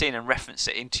write this in and reference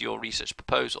it into your research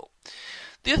proposal.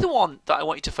 The other one that I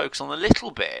want you to focus on a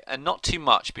little bit, and not too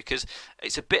much because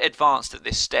it's a bit advanced at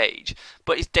this stage,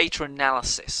 but is data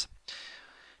analysis.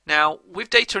 Now,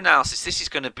 with data analysis,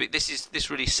 this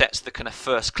really sets the kind of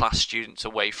first class students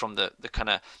away from the kind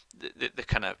of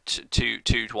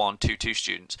 2-1, 2-2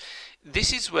 students.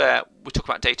 This is where we talk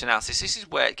about data analysis. This is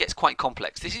where it gets quite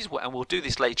complex. This is where, and we'll do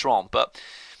this later on. But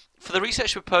for the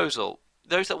research proposal,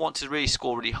 those that want to really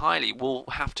score really highly will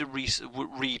have to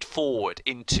read forward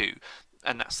into,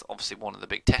 and that's obviously one of the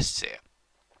big tests here,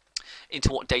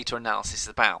 into what data analysis is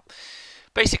about.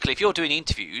 Basically, if you're doing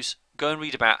interviews, go and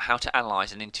read about how to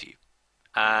analyze an interview,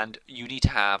 and you need to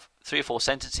have 3 or 4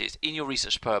 sentences in your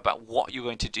research proposal about what you're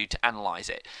going to do to analyze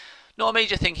it. Not a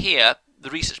major thing here. The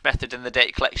research method and the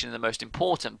data collection are the most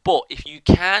important, but if you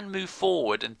can move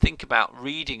forward and think about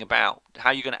reading about how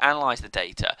you're going to analyze the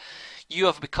data, you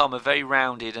have become a very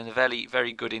rounded and a very,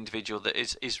 very good individual that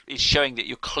is showing that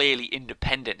you're clearly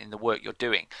independent in the work you're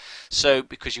doing. So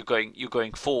because you're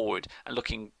going forward and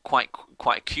looking quite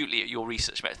acutely at your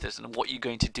research methods and what you're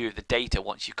going to do with the data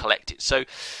once you collect it. So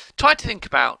try to think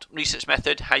about research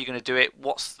method, how you're going to do it,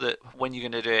 when you're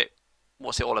going to do it,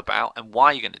 what's it all about, and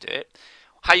why you're going to do it.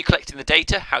 How you're collecting the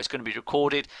data, how it's going to be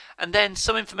recorded, and then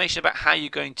some information about how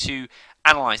you're going to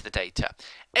analyze the data.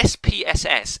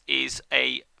 SPSS is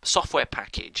a software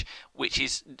package which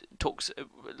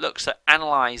looks at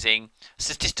analyzing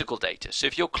statistical data. So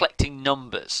if you're collecting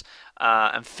numbers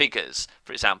and figures,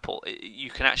 for example,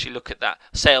 you can actually look at that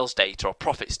sales data or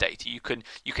profits data. You can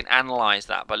analyze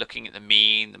that by looking at the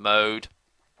mean, the mode.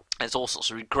 There's all sorts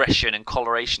of regression and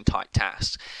correlation type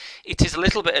tasks. It is a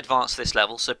little bit advanced at this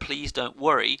level, so please don't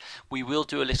worry. We will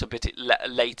do a little bit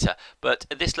later. But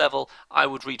at this level, I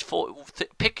would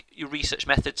pick your research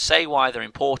methods, say why they're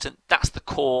important. That's the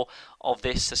core of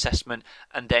this assessment,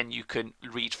 and then you can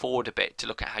read forward a bit to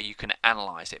look at how you can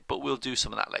analyze it. But we'll do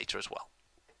some of that later as well.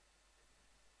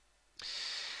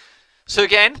 So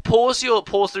again, pause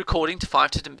the recording to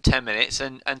 5 to 10 minutes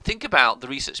and think about the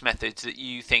research methods that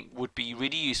you think would be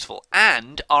really useful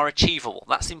and are achievable.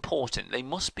 That's important. They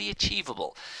must be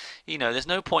achievable. There's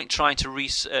no point trying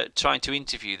to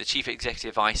interview the chief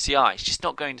executive of ICI. It's just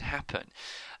not going to happen.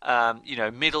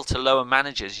 Middle to lower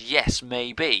managers, yes,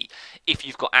 maybe. If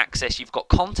you've got access, you've got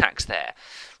contacts there.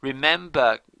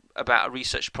 Remember, about a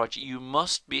research project, you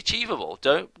must be achievable.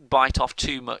 Don't bite off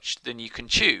too much than you can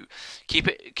chew. Keep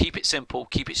it simple,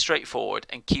 keep it straightforward,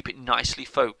 and keep it nicely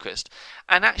focused,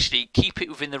 and actually keep it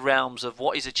within the realms of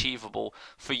what is achievable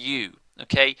for you.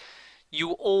 Okay,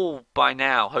 you all by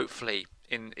now, hopefully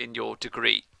in your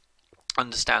degree,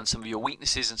 understand some of your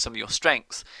weaknesses and some of your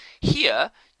strengths.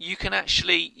 Here you can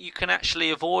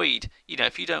actually avoid,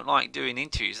 if you don't like doing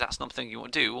interviews, that's not something you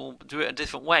want to do, we'll do it a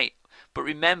different way. But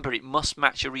remember, it must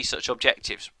match your research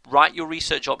objectives. Write your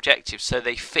research objectives so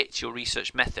they fit your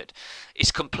research method.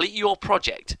 It's complete your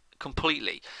project.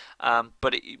 completely,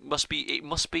 but it must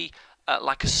be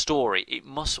like a story. It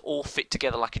must all fit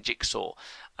together like a jigsaw.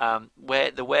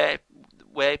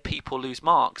 Where people lose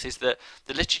marks is that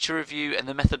the literature review and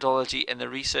the methodology and the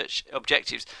research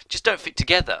objectives just don't fit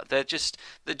together. There's just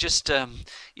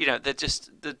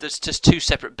two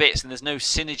separate bits, and there's no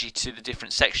synergy to the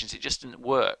different sections. It just didn't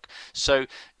work. So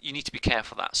you need to be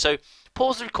careful of that. So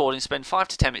pause the recording, spend 5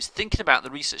 to 10 minutes thinking about the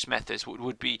research methods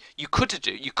you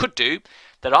could do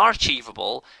that are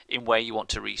achievable in where you want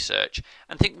to research,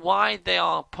 and think why they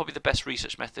are probably the best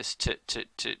research methods to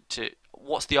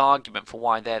what's the argument for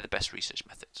why they're the best research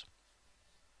methods.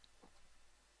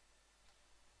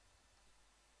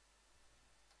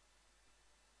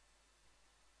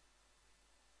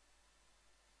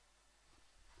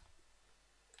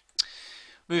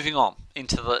 Moving on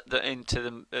into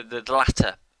the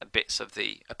latter bits of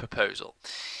the proposal.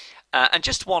 And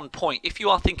just one point, if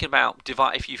you are thinking about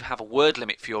if you have a word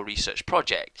limit for your research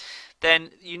project,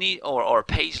 then you need, or a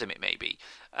page limit maybe,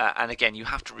 and again you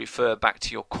have to refer back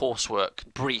to your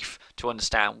coursework brief to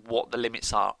understand what the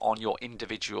limits are on your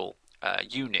individual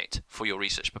unit for your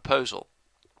research proposal.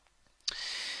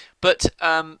 But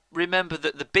remember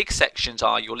that the big sections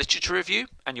are your literature review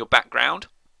and your background,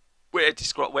 where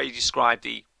you describe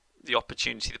the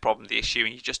opportunity, the problem, the issue,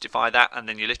 and you justify that, and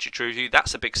then your literature review,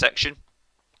 that's a big section.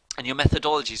 And your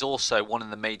methodology is also one of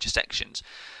the major sections.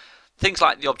 Things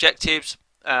like the objectives,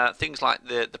 things like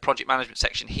the project management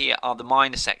section here are the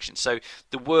minor sections. So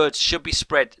the words should be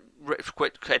spread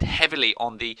heavily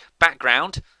on the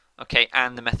background, okay,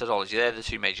 and the methodology. They're the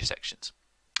two major sections.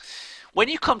 When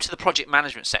you come to the project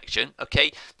management section,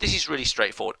 okay, this is really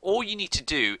straightforward. All you need to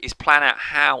do is plan out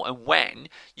how and when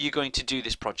you're going to do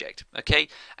this project, okay?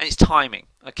 And it's timing,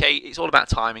 okay? It's all about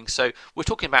timing. So we're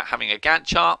talking about having a Gantt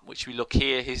chart, which we look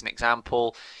here. Here's an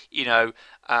example, you know,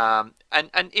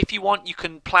 and if you want, you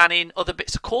can plan in other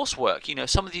bits of coursework. You know,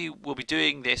 some of you will be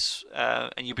doing this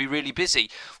and you'll be really busy.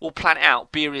 We'll plan it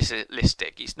out, be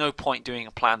realistic. It's no point doing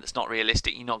a plan that's not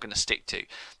realistic, you're not going to stick to.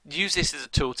 Use this as a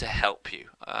tool to help you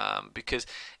because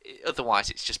otherwise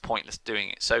it's just pointless doing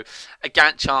it. So a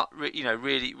Gantt chart, you know,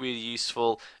 really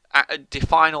useful.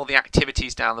 Define all the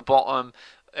activities down the bottom,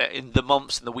 in the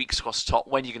months and the weeks across the top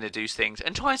when you're going to do things,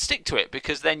 and try and stick to it,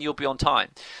 because then you'll be on time.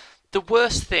 The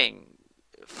worst thing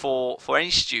for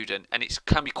any student, and it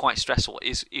can be quite stressful,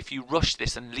 is if you rush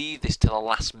this and leave this to the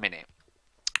last minute.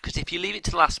 Because if you leave it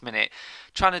to the last minute,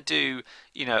 trying to do,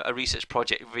 you know, a research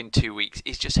project within 2 weeks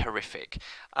is just horrific,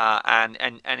 and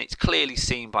it's clearly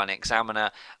seen by an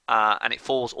examiner, and it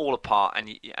falls all apart, and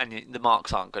the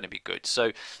marks aren't going to be good.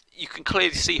 So you can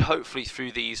clearly see, hopefully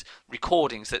through these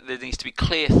recordings, that there needs to be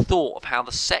clear thought of how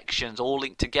the sections all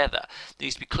link together. There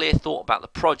needs to be clear thought about the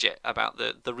project, about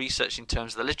the research in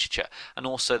terms of the literature, and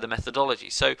also the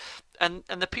methodology. So and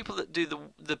the people that do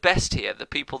the best here, the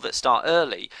people that start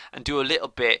early and do a little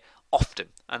bit often,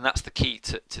 and that's the key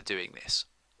to doing this.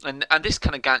 And this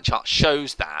kind of Gantt chart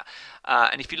shows that,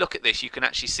 and if you look at this, you can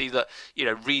actually see that, you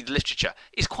know, read literature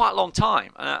is quite a long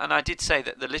time, and I did say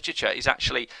that the literature is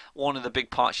actually one of the big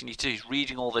parts you need to do, is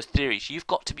reading all those theories. You've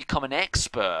got to become an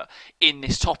expert in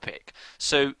this topic,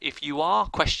 so if you are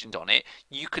questioned on it,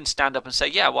 you can stand up and say,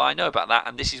 yeah, well, I know about that,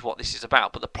 and this is what this is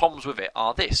about, but the problems with it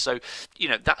are this. So, you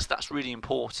know, that's really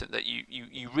important, that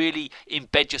you really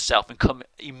embed yourself and come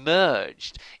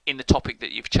immersed in the topic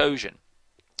that you've chosen.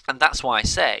 And that's why I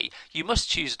say you must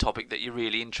choose a topic that you're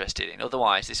really interested in,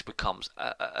 otherwise this becomes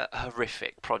a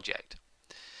horrific project.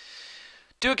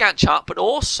 Do a Gantt chart, but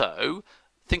also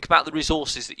think about the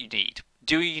resources that you need.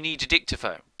 Do you need a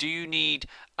dictaphone? Do you need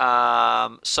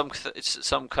some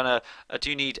kind of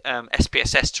do you need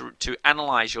SPSS to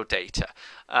analyze your data?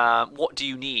 What do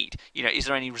you need? You know, is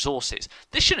there any resources?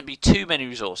 There shouldn't be too many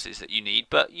resources that you need,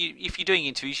 but if you're doing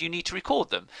interviews, you need to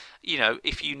record them. You know,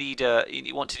 if you need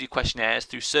you want to do questionnaires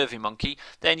through SurveyMonkey,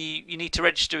 then you need to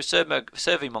register with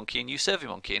SurveyMonkey and use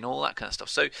SurveyMonkey and all that kind of stuff.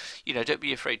 So, you know, don't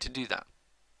be afraid to do that.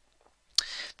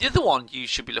 The other one you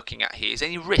should be looking at here is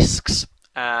any risks.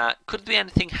 Could there be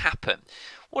anything happen?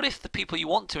 What if the people you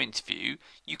want to interview,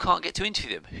 you can't get to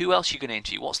interview them? Who else are you going to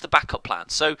interview? What's the backup plan?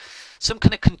 So some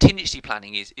kind of contingency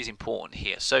planning is important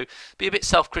here. So be a bit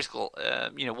self-critical.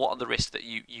 You know, what are the risks that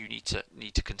you need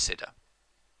to consider?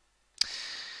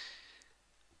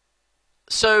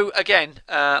 So again,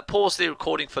 pause the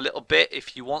recording for a little bit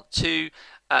if you want to.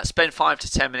 Spend 5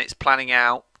 to 10 minutes planning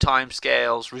out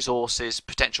timescales, resources,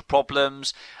 potential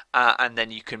problems, and then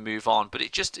you can move on. But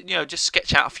it just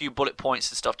sketch out a few bullet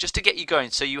points and stuff just to get you going,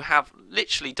 so you have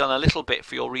literally done a little bit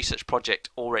for your research project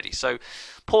already. So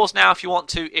pause now if you want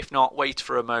to. If not, wait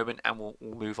for a moment and we'll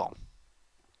move on.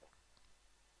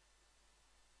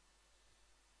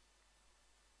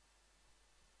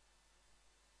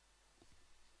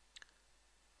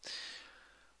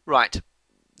 Right,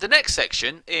 the next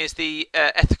section is the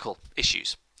ethical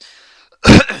issues.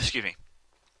 Excuse me.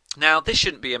 Now, this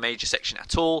shouldn't be a major section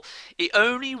at all. It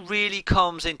only really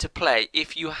comes into play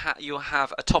if you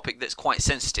have a topic that's quite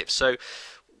sensitive. So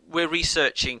we're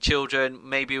researching children,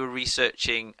 maybe we're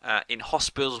researching in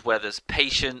hospitals where there's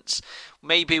patients,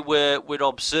 maybe we're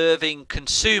observing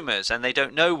consumers and they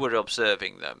don't know we're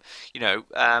observing them.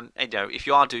 If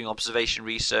you are doing observation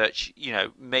research,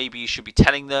 maybe you should be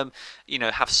telling them,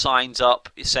 have signs up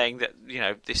saying that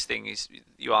this thing is,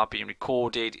 you are being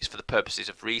recorded, it's for the purposes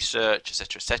of research,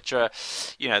 etc., etc.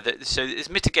 So there's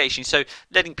mitigation, so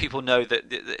letting people know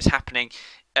that it's happening.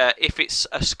 If it's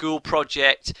a school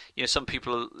project, some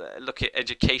people look at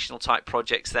educational type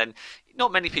projects, then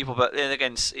not many people, but then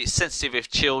again, it's sensitive with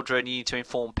children, you need to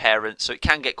inform parents, so it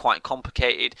can get quite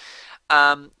complicated.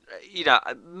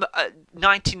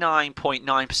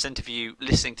 99.9% of you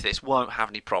listening to this won't have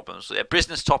any problems. They're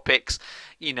business topics,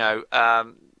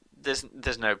 there's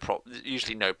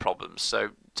usually no problems, so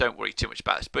don't worry too much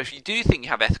about this. But if you do think you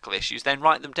have ethical issues, then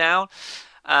write them down.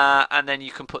 And then you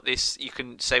can put this, you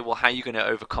can say, well, how are you going to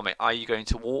overcome it? Are you going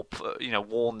to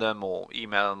warn them or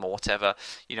email them or whatever? Are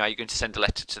you going to send a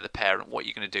letter to the parent? What are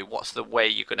you going to do? What's the way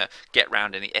you're going to get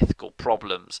around any ethical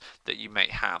problems that you may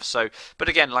have? So, but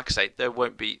again, like I say, there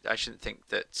won't be, I shouldn't think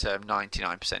that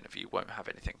 99% of you won't have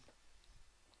anything.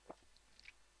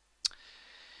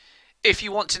 If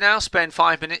you want to now spend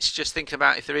 5 minutes just thinking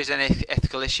about if there is any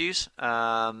ethical issues,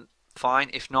 fine.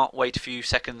 If not, wait a few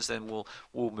seconds, then we'll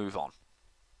move on.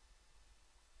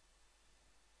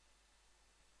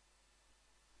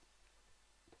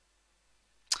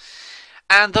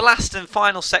 And the last and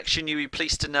final section you'll be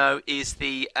pleased to know is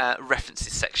the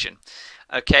references section.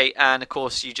 Okay, and of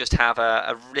course you just have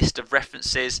a list of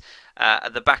references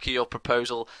at the back of your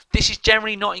proposal. This is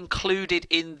generally not included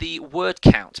in the word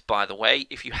count, by the way.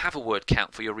 If you have a word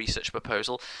count for your research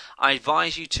proposal, I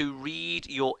advise you to read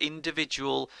your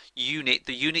individual unit,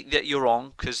 the unit that you're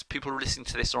on, because people listening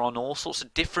to this are on all sorts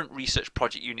of different research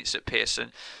project units at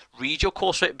Pearson. Read your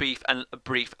course rate brief and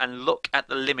look at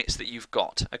the limits that you've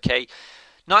got. Okay.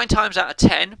 9 times out of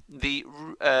 10, the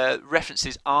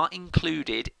references are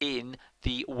included in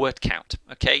the word count.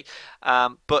 Okay,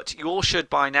 but you all should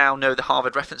by now know the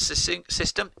Harvard referencing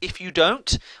system. If you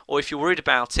don't, or if you're worried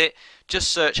about it,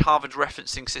 just search Harvard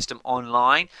referencing system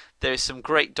online. There's some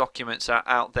great documents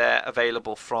out there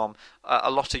available from a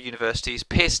lot of universities.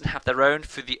 Pearson have their own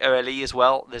for the OLE as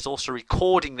well. There's also a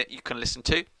recording that you can listen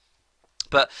to.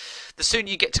 But the sooner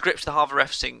you get to grips with the Harvard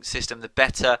referencing system, the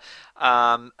better,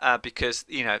 because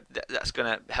that's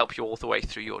going to help you all the way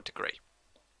through your degree.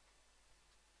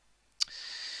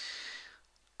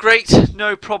 Great,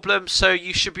 no problem. So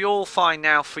you should be all fine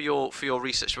now for your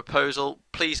research proposal.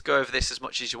 Please go over this as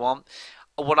much as you want.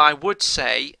 What I would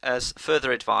say as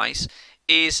further advice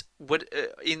is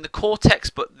in the core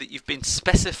textbook that you've been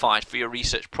specified for your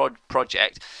research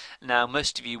project. Now,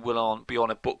 most of you will be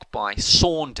on a book by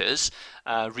Saunders,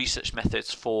 Research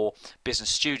Methods for Business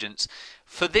Students.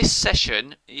 For this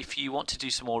session, if you want to do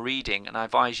some more reading, and I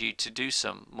advise you to do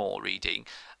some more reading,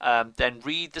 then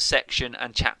read the section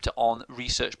and chapter on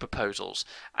research proposals,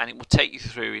 and it will take you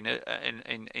through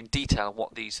in detail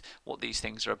what these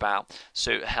things are about,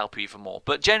 so it'll help you even more.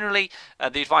 But generally,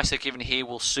 the advice I've given here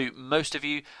will suit most of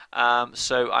you,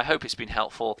 so I hope it's been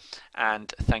helpful,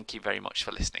 and thank you very much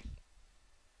for listening.